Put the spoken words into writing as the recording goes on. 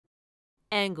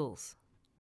Angles.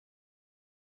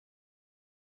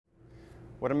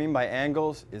 What I mean by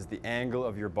angles is the angle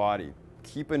of your body.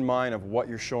 Keep in mind of what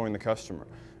you're showing the customer.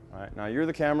 All right? Now you're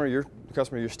the camera, you're the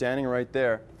customer, you're standing right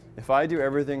there. If I do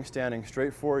everything standing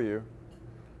straight for you,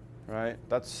 right,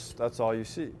 that's all you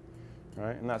see,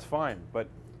 right? And that's fine. But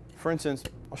for instance,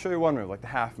 I'll show you one move, like the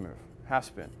half move, half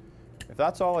spin. If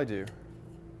that's all I do,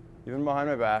 even behind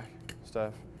my back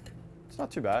stuff, it's not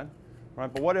too bad,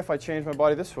 right? But what if I change my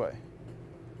body this way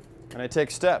and I take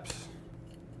steps,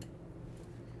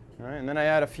 right? And then I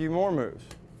add a few more moves,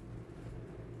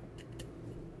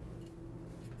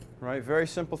 right? Very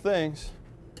simple things,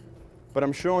 but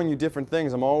I'm showing you different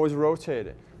things. I'm always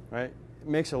rotating, right? It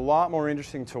makes it a lot more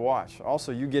interesting to watch.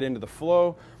 Also, you get into the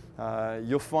flow.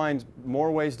 You'll find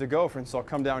more ways to go. For instance, I'll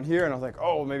come down here and I'll think,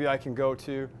 oh, maybe I can go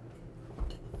to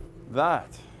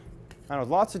that. I know,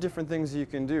 lots of different things that you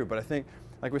can do, but I think,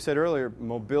 like we said earlier,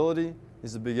 mobility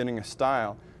is the beginning of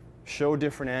style. Show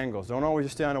different angles. Don't always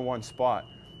just stay on one spot.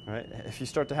 Right? If you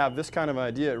start to have this kind of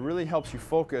idea, it really helps you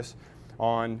focus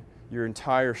on your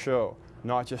entire show,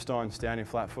 not just on standing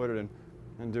flat-footed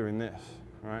and doing this.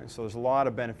 Right? So there's a lot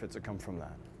of benefits that come from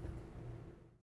that.